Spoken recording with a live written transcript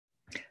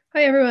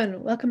Hi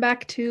everyone, welcome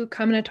back to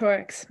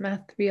Combinatorics,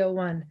 Math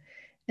 301.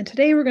 And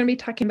today we're going to be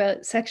talking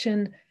about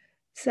section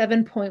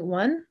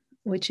 7.1,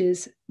 which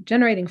is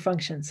generating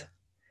functions.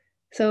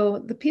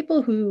 So the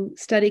people who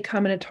study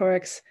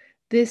combinatorics,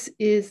 this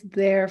is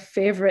their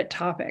favorite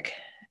topic,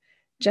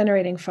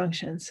 generating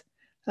functions,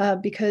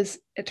 because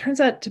it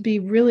turns out to be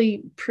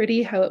really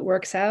pretty how it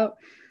works out.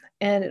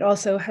 And it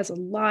also has a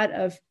lot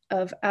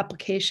of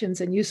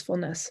applications and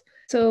usefulness.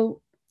 So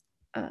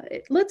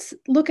let's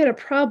look at a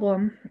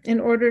problem in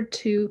order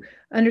to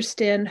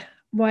understand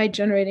why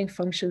generating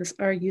functions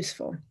are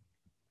useful.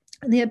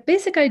 And the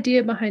basic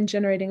idea behind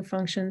generating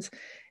functions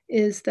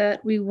is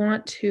that we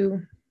want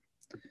to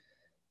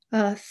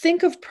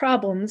think of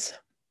problems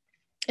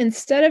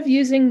instead of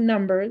using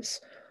numbers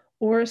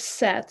or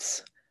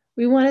sets.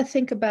 We want to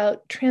think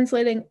about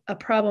translating a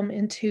problem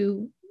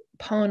into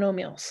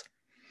polynomials.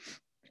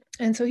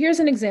 And so here's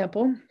an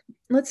example.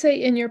 Let's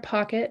say in your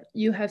pocket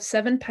you have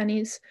 7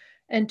 pennies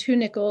and 2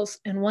 nickels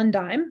and 1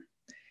 dime,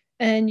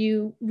 and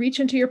you reach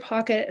into your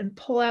pocket and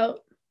pull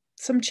out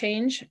some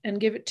change and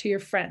give it to your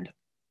friend.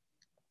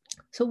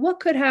 So what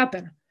could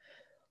happen?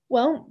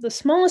 Well, the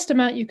smallest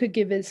amount you could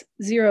give is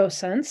 0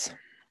 cents.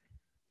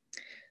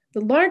 The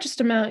largest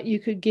amount you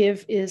could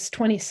give is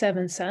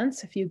 27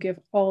 cents if you give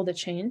all the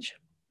change.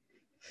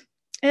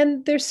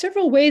 And there's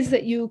several ways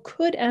that you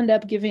could end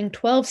up giving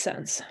 12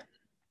 cents.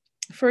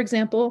 For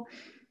example,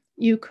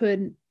 you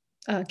could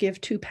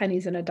give 2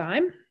 pennies and a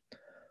dime,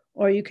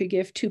 or you could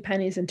give 2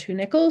 pennies and 2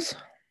 nickels,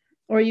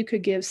 or you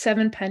could give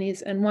 7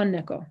 pennies and 1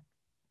 nickel.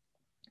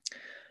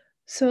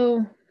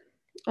 So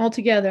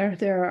altogether,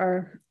 there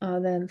are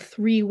then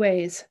three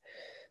ways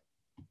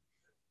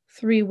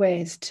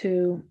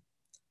to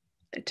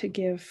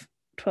give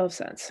 12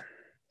 cents.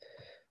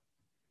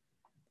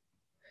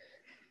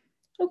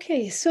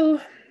 Okay, so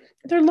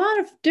there are a lot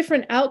of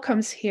different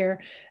outcomes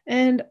here,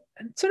 and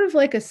sort of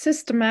like a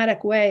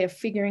systematic way of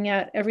figuring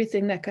out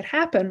everything that could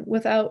happen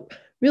without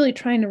really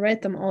trying to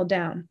write them all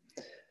down.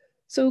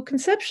 So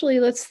conceptually,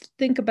 let's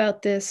think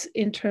about this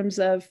in terms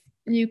of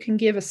you can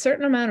give a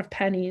certain amount of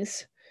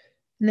pennies,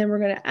 and then we're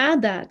going to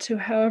add that to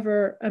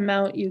however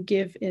amount you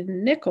give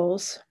in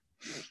nickels,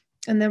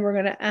 and then we're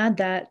going to add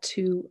that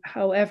to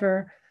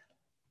however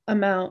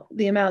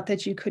the amount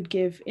that you could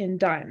give in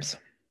dimes.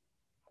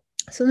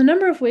 So the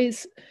number of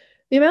ways,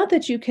 the amount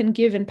that you can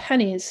give in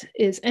pennies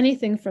is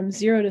anything from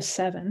 0 to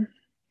 7.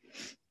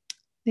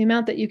 The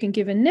amount that you can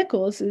give in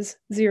nickels is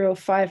 0,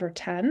 5, or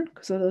 10.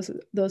 So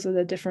those are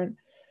the different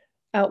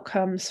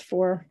outcomes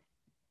for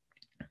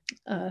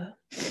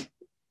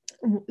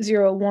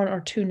 0, 1,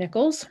 or 2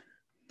 nickels.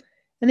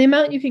 And the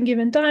amount you can give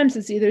in dimes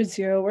is either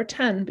 0 or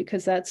 10,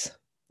 because that's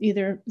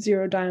either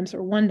 0 dimes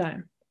or 1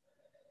 dime.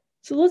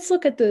 So let's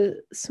look at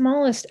the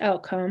smallest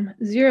outcome,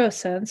 0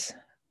 cents.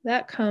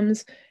 That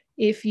comes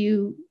if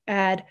you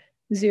add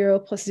 0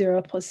 plus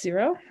 0 plus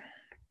 0.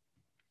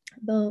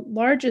 The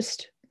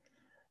largest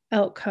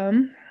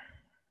outcome,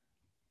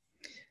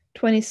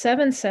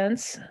 27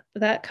 cents,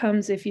 that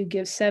comes if you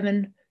give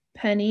 7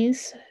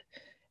 pennies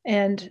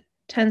and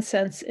 10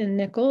 cents in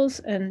nickels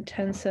and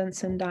 10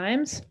 cents in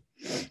dimes.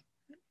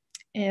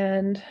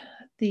 And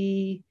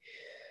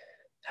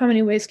how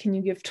many ways can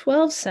you give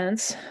 12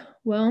 cents?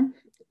 Well,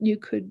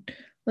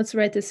 let's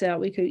write this out.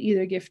 We could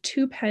either give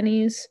 2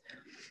 pennies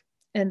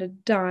and a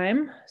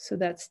dime, so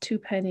that's 2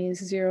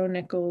 pennies, 0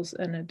 nickels,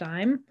 and a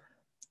dime.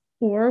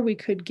 Or we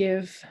could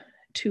give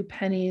 2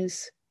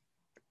 pennies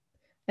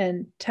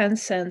and 10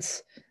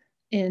 cents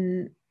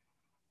in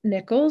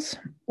nickels,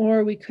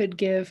 or we could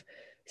give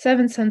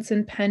 7 cents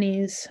in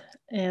pennies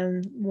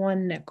and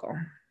 1 nickel.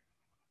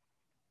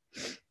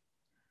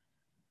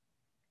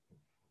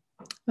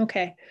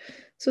 Okay,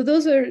 so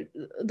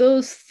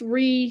those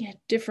 3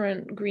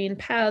 different green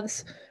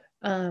paths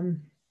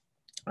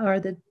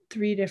are the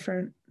three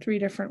different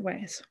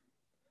ways.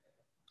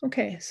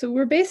 Okay, so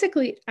we're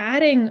basically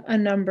adding a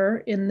number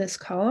in this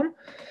column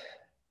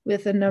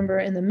with a number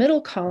in the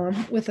middle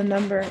column with a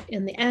number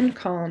in the end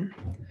column.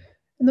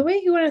 And the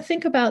way you want to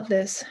think about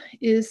this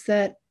is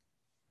that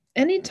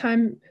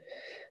anytime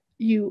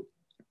you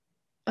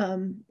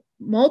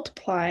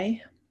multiply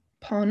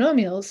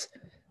polynomials,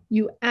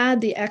 you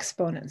add the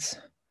exponents.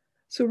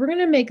 So we're going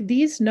to make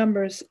these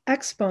numbers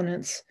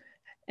exponents,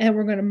 and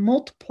we're going to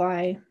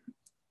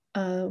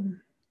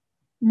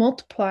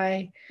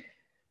multiply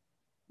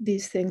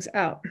these things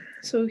out.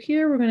 So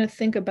here we're going to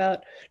think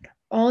about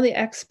all the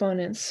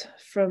exponents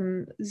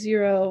from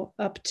 0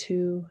 up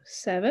to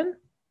 7.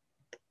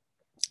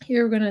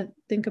 Here we're going to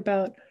think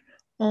about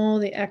all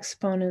the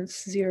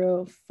exponents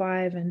 0,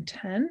 5, and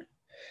 10.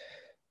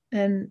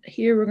 And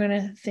here we're going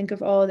to think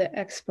of all the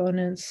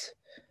exponents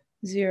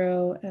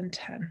 0 and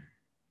 10.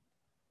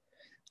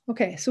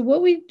 Okay, so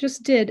what we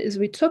just did is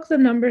we took the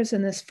numbers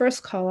in this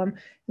first column and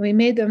we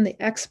made them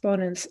the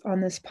exponents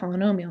on this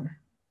polynomial.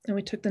 And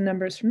we took the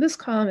numbers from this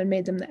column and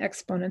made them the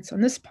exponents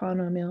on this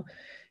polynomial.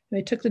 And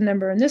we took the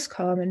number in this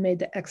column and made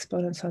the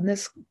exponents on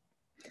this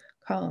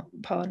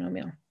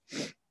polynomial.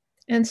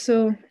 And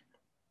so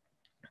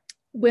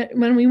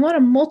when we want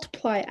to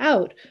multiply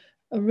out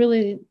a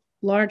really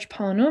large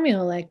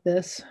polynomial like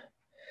this,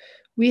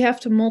 we have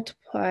to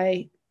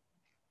multiply,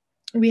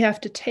 we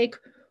have to take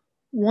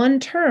one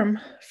term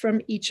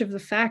from each of the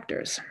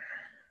factors.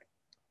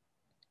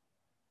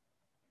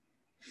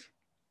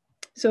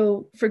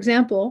 So for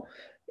example,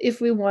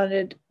 if we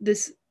wanted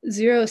this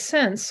 0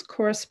 cents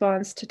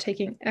corresponds to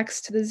taking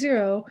x to the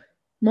 0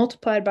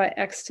 multiplied by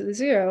x to the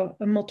 0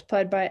 and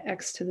multiplied by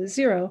x to the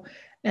 0,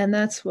 and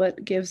that's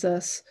what gives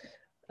us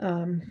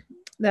an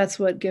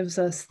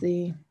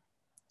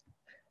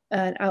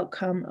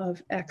outcome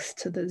of x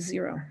to the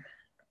 0.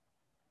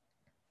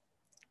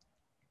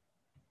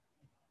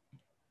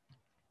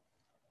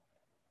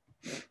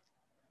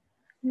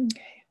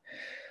 Okay,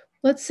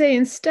 let's say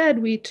instead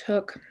we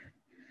took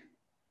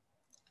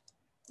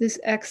this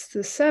x to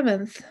the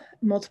 7th,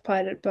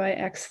 multiplied it by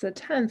x to the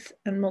 10th,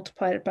 and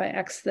multiplied it by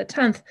x to the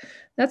 10th.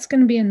 That's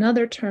going to be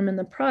another term in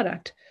the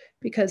product,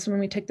 because when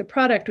we take the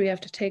product, we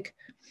have to take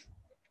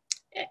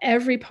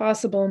every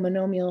possible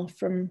monomial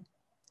from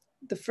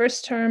the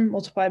first term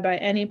multiplied by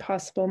any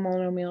possible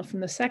monomial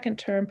from the second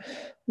term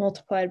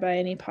multiplied by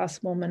any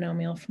possible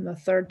monomial from the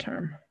third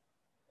term.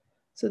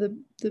 So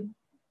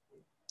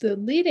the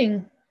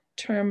leading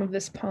term of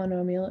this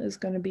polynomial is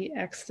going to be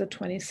x to the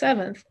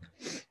 27th.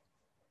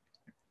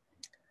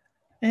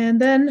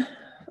 And then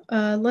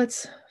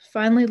let's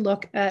finally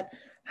look at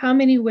how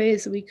many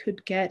ways we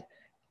could get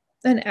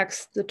an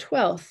x to the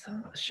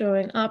 12th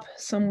showing up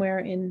somewhere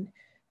in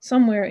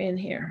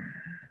here.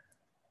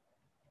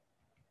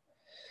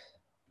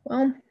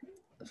 Well,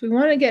 if we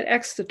want to get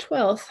x to the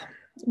 12th,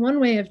 one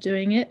way of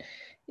doing it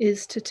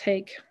is to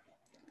take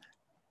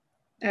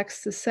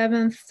x to the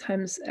 7th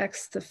times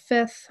x to the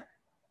 5th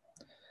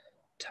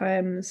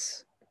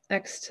times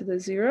x to the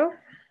 0.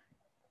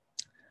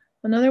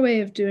 Another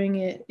way of doing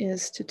it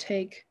is to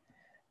take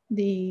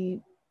the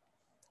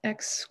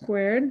x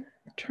squared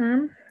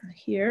term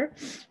here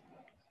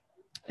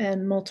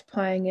and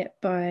multiplying it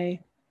by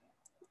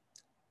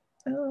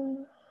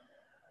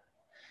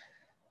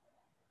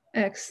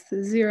x to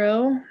the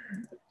 0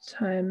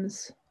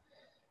 times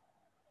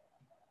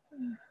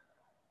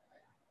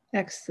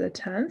x to the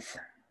 10th.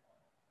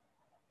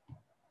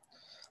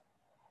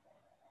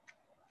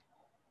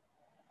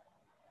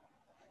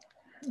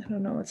 I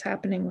don't know what's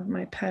happening with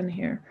my pen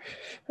here.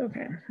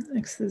 Okay,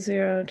 x to the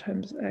 0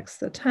 times x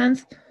to the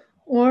 10th.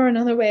 Or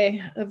another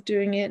way of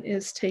doing it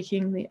is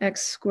taking the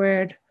x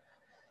squared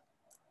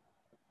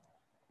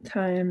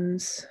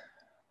times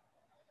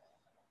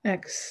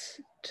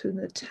x to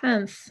the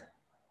 10th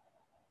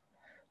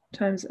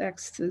times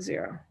x to the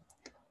 0.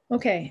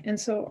 Okay, and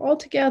so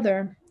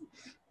altogether,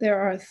 there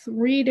are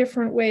 3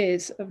 different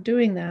ways of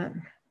doing that,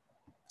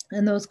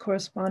 and those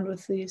correspond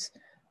with these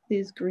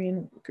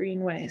green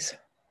ways.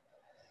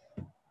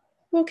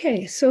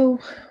 Okay, so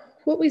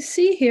what we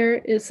see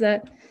here is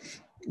that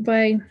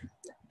by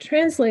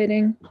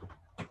translating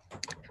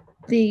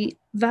the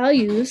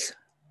values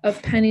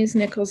of pennies,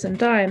 nickels, and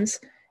dimes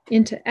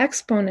into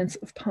exponents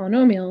of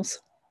polynomials,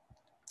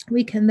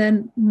 we can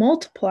then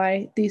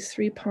multiply these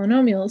 3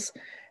 polynomials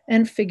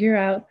and figure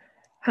out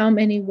how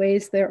many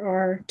ways there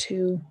are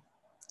to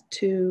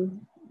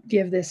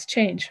give this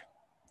change.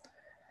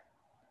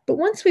 But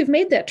once we've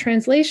made that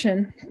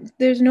translation,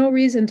 there's no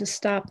reason to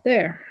stop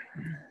there.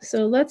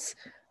 So let's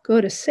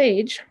go to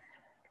Sage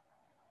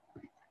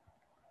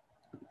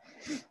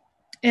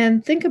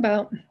and think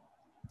about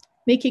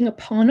making a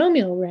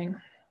polynomial ring.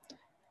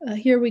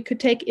 Here we could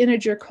take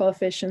integer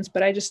coefficients,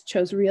 but I just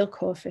chose real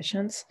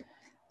coefficients.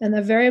 And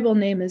the variable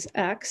name is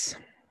x.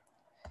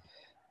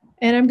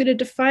 And I'm going to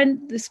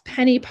define this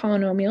penny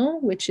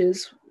polynomial, which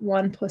is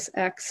 1 plus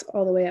x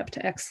all the way up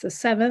to x to the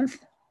 7th.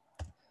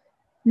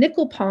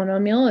 Nickel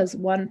polynomial is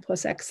 1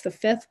 plus x to the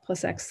 5th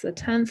plus x to the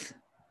 10th.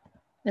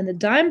 And the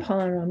dime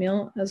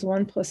polynomial is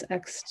 1 plus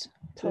x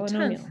to the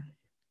 10th.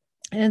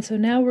 And so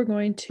now we're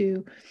going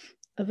to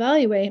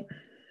evaluate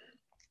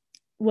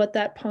what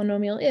that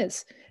polynomial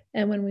is.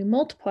 And when we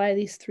multiply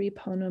these 3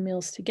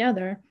 polynomials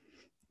together,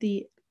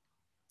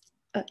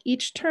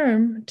 each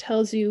term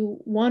tells you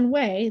one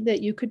way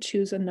that you could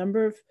choose a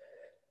number of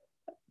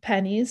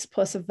pennies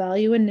plus a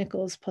value in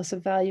nickels plus a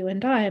value in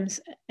dimes,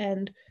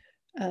 and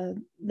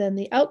then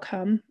the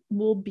outcome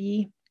will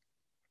be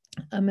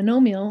a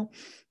monomial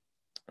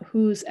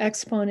whose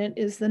exponent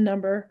is the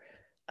number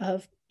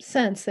of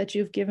cents that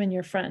you've given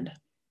your friend.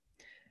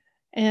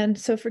 And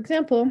so, for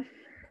example,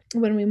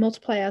 when we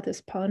multiply out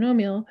this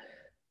polynomial,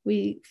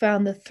 we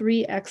found the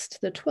 3x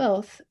to the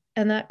 12th,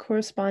 and that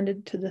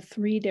corresponded to the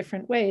 3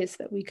 different ways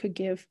that we could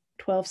give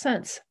 12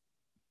 cents.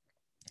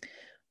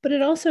 But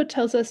it also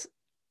tells us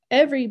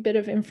every bit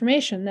of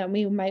information that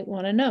we might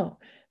want to know.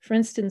 For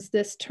instance,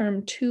 this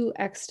term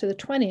 2x to the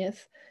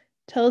 20th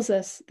tells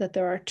us that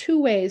there are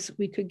 2 ways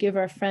we could give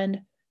our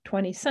friend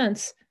 20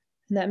 cents.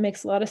 And that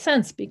makes a lot of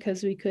sense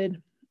because we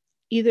could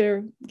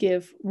either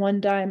give 1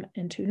 dime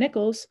and 2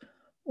 nickels,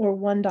 or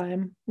 1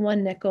 dime,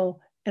 1 nickel,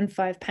 and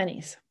 5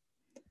 pennies.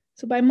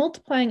 So by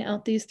multiplying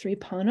out these 3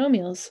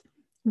 polynomials,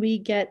 we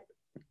get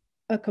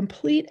a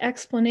complete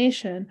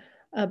explanation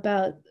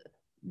about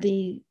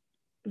the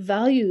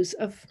values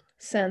of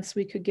cents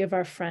we could give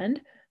our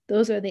friend.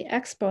 Those are the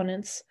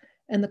exponents,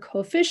 and the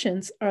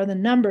coefficients are the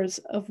numbers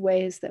of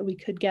ways that we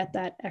could get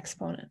that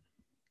exponent.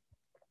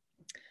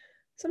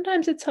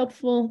 Sometimes it's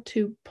helpful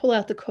to pull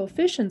out the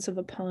coefficients of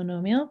a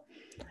polynomial.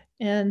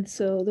 And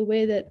so the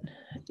way that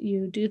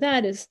you do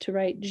that is to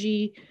write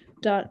g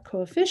dot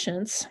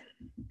coefficients.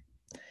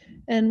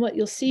 And what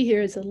you'll see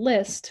here is a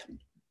list.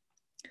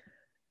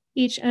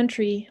 Each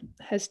entry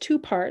has two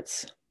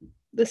parts.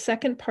 The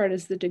second part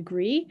is the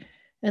degree,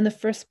 and the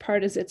first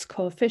part is its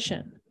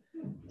coefficient.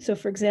 So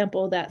for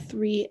example, that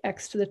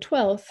 3x to the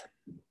 12th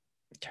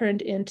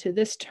turned into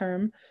this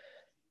term,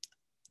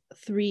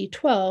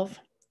 312,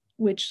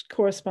 which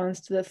corresponds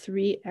to the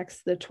 3x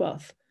to the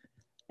 12th.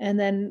 And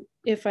then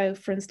if I,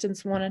 for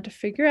instance, wanted to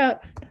figure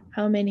out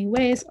how many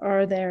ways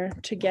are there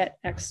to get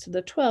x to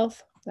the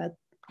 12th, that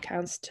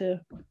counts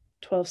to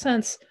 12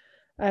 cents,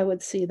 I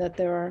would see that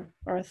there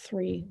are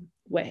 3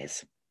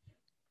 ways.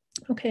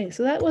 Okay,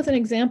 so that was an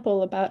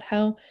example about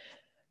how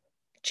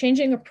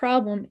changing a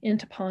problem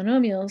into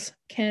polynomials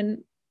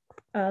can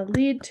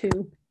lead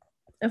to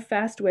a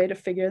fast way to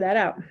figure that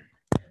out.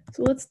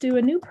 So let's do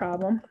a new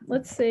problem.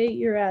 Let's say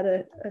you're at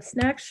a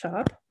snack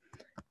shop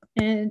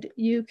and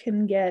you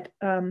can get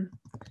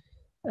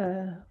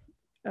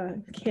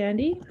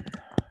candy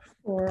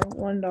for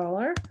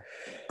 $1.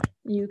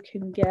 You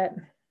can get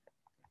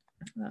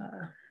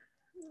a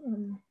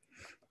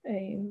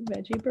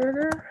veggie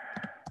burger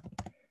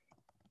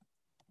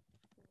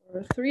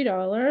for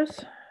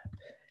 $3,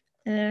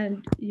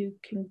 and you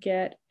can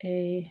get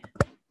a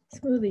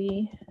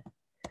smoothie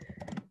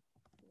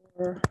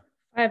for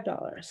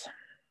 $5.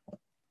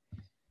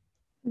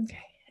 Okay,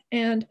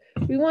 and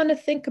we want to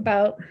think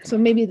about, so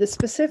maybe the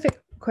specific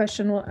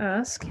question we'll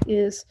ask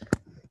is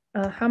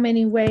how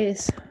many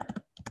ways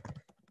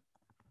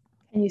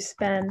can you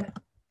spend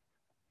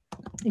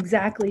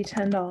exactly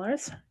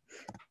 $10?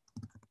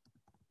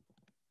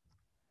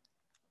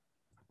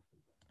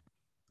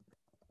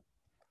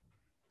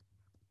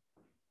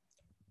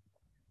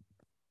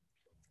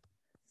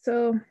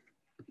 So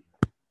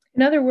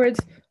in other words,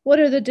 what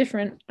are the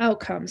different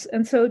outcomes?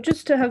 And so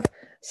just to have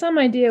some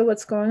idea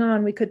what's going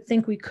on, we could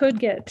think we could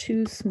get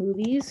 2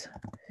 smoothies.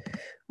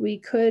 We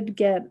could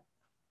get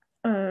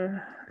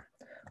 1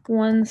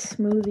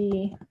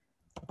 smoothie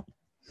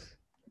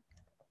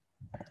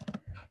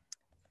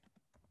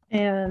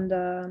and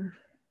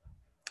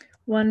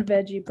 1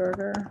 veggie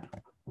burger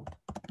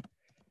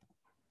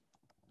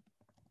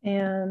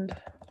and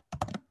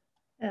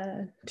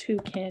 2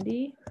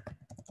 candy.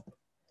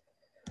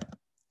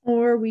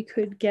 Or we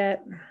could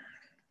get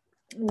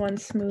 1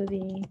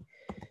 smoothie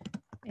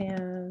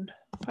and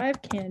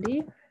 5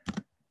 candy.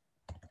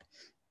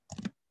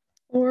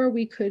 Or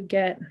we could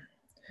get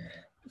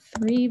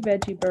 3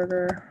 veggie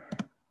burger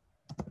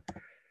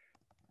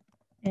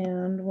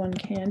and 1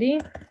 candy.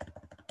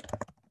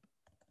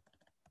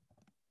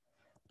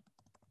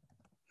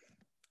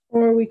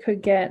 Or we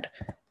could get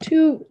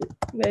 2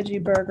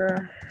 veggie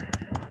burger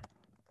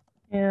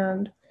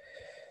and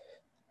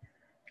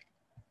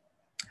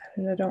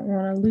I don't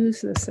want to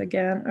lose this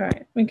again. All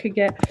right, we could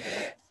get,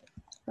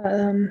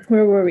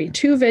 where were we?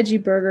 2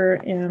 veggie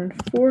burger and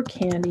 4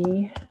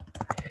 candy.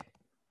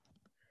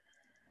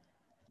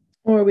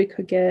 Or we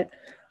could get,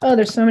 oh,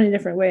 there's so many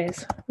different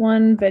ways.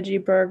 1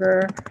 veggie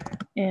burger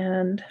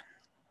and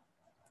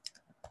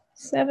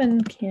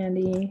 7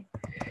 candy.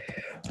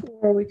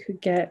 Or we could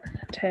get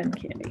 10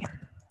 candy.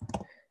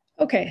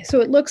 Okay,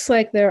 so it looks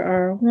like there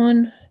are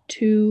 1,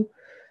 2,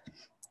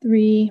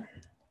 3,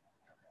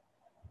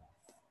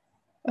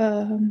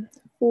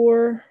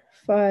 4,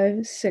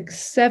 5, 6,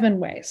 7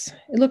 ways.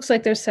 It looks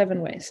like there's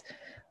 7 ways.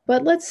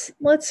 But let's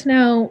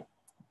now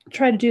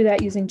try to do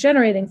that using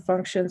generating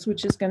functions,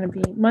 which is going to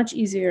be much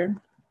easier.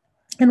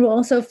 And we'll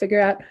also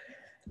figure out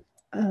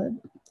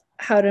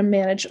how to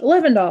manage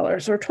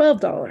 $11 or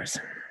 $12.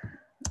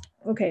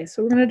 Okay,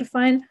 so we're going to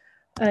define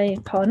a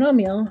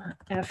polynomial,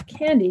 f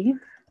candy.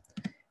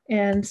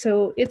 And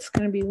so it's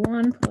going to be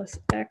 1 plus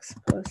x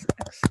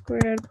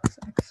squared plus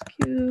x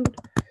cubed.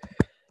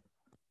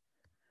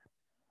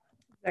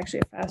 It's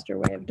actually a faster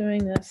way of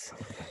doing this.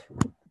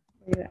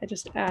 I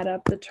just add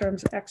up the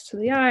terms x to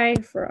the I,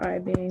 for I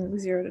being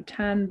 0 to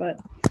 10, but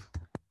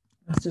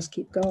let's just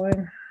keep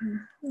going.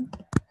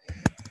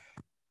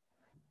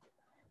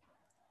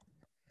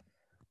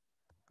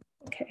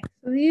 Okay,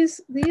 so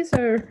these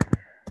are,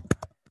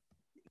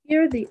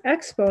 here the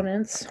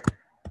exponents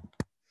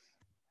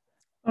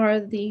are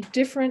the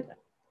different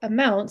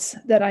amounts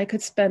that I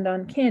could spend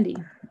on candy.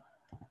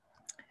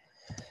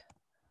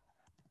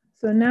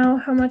 So now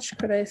how much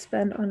could I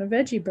spend on a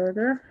veggie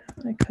burger?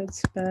 I could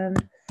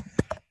spend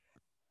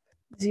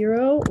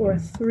 0 or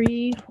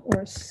 3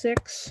 or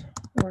 6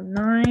 or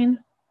 9.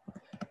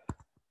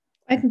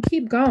 I can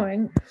keep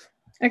going.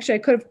 Actually, I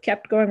could have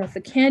kept going with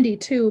the candy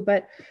too,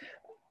 but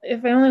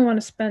if I only want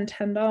to spend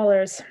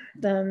 $10,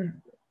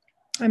 then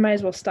I might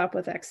as well stop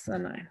with x to the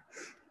 9.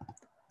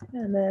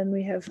 And then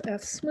we have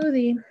f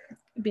smoothie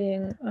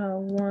being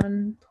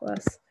 1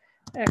 plus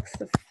x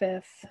to the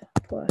 5th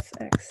plus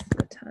x to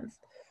the 10th.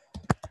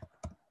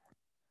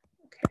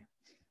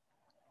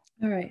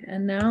 All right,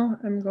 and now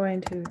I'm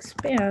going to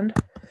expand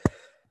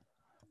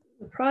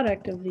the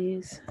product of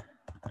these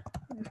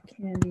F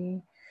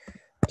candy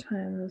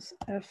times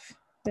F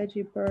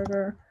veggie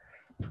burger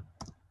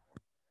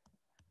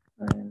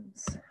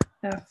times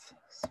F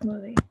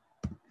smoothie.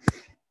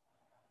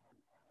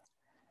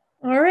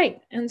 All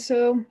right, and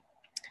so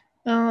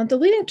the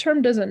leading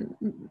term doesn't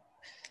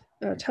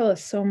tell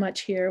us so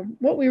much here.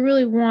 What we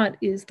really want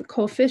is the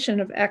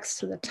coefficient of x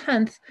to the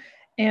 10th,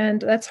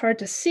 and that's hard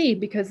to see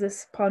because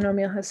this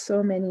polynomial has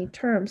so many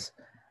terms.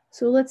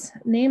 So let's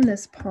name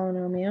this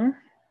polynomial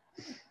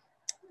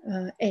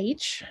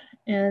h,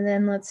 and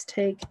then let's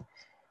take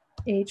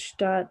h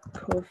dot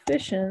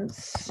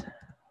coefficients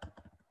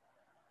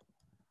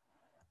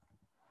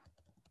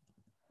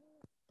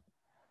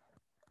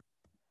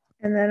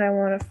and then I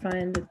want to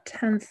find the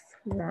 10th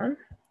one.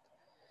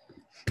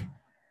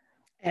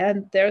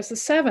 And there's a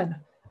 7.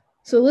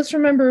 So let's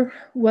remember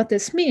what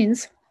this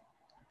means.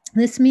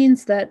 This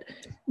means that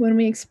when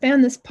we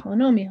expand this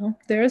polynomial,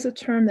 there is a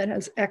term that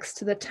has x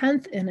to the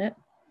 10th in it.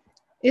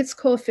 Its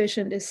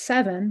coefficient is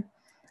 7,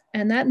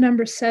 and that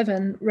number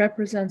 7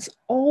 represents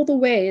all the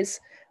ways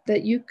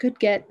that you could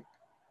get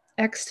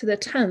x to the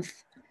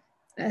 10th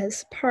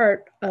as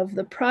part of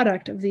the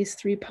product of these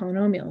three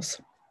polynomials.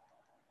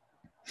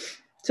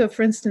 So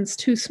for instance,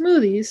 2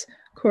 smoothies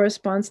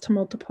corresponds to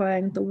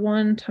multiplying the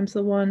 1 times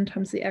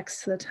the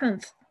x to the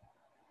 10th.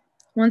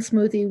 1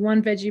 smoothie,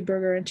 1 veggie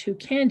burger, and 2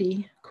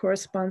 candy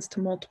corresponds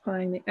to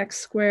multiplying the x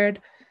squared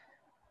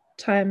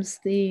times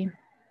the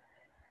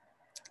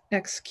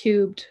x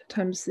cubed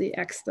times the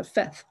x to the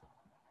 5th.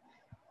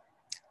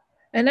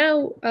 And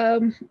now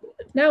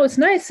what's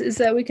nice is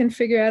that we can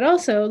figure out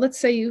also, let's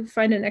say you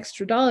find an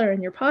extra $1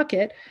 in your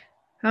pocket.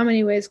 How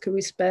many ways could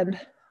we spend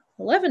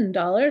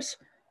 $11?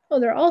 Well,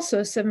 there are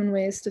also 7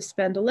 ways to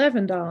spend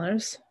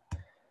 $11.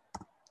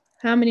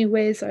 How many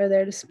ways are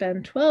there to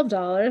spend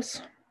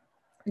 $12?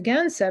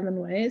 Again, 7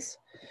 ways.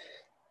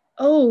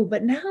 Oh,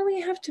 but now we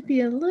have to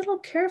be a little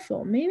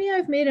careful. Maybe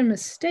I've made a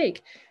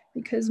mistake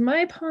because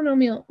my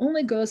polynomial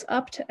only goes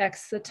up to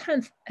x to the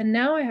 10th, and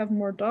now I have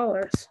more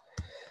dollars.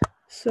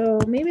 So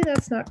maybe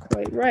that's not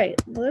quite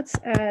right. Let's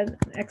add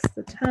an x to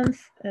the 10th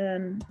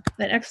and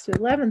an x to the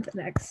 11th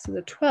and x to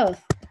the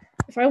 12th.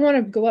 If I want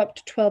to go up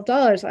to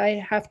 $12, I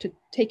have to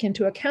take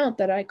into account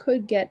that I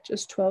could get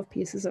just 12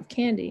 pieces of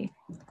candy.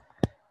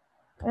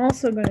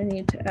 Also going to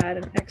need to add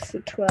an x to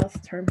the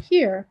 12th term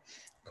here,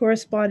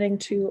 corresponding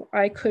to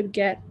I could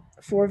get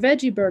 4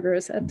 veggie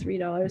burgers at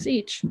 $3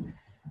 each. And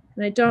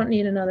I don't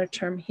need another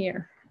term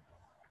here.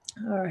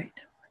 All right,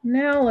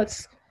 now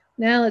let's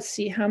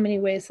see how many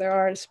ways there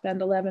are to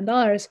spend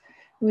 $11.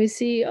 We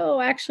see, oh,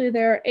 actually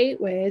there are 8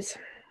 ways.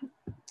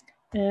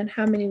 And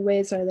how many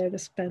ways are there to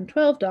spend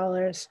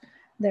 $12?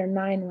 There are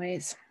 9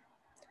 ways.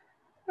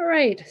 All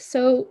right,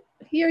 so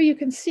here you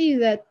can see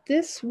that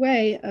this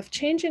way of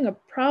changing a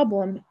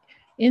problem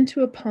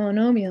into a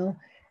polynomial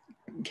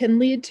can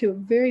lead to a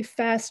very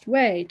fast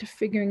way to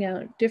figuring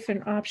out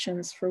different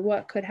options for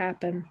what could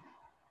happen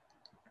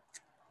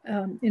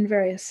in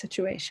various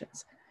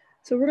situations.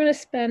 So we're going to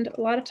spend a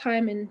lot of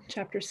time in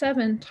chapter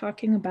 7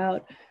 talking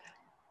about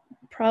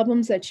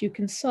problems that you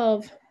can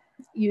solve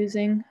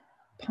using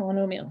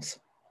polynomials.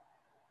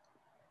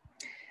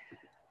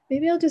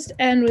 Maybe I'll just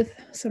end with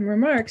some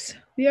remarks.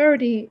 We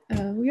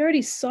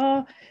already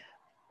saw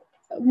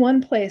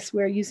one place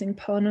where using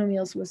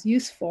polynomials was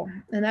useful,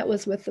 and that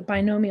was with the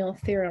binomial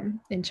theorem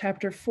in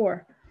chapter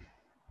 4.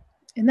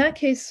 In that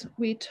case,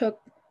 we took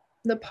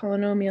the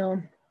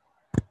polynomial,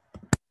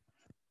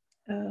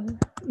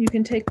 you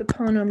can take the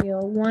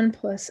polynomial 1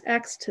 plus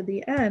x to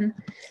the n,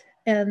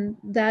 and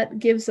that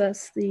gives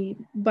us the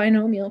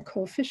binomial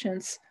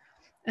coefficients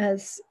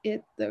as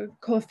the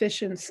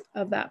coefficients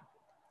of that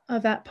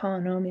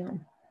polynomial.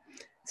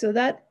 So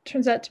that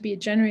turns out to be a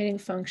generating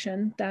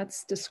function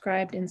that's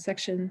described in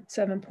section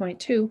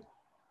 7.2.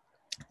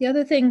 The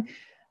other thing,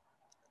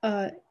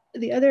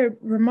 the other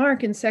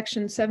remark in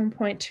section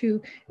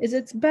 7.2 is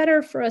it's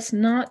better for us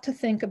not to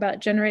think about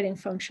generating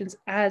functions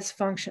as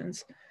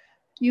functions.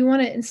 You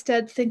want to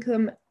instead think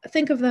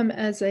of them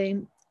as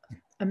a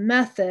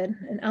method,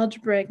 an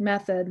algebraic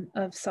method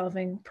of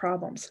solving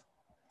problems.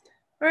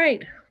 All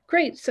right,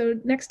 great. So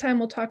next time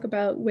we'll talk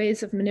about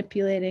ways of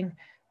manipulating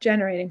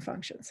generating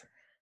functions.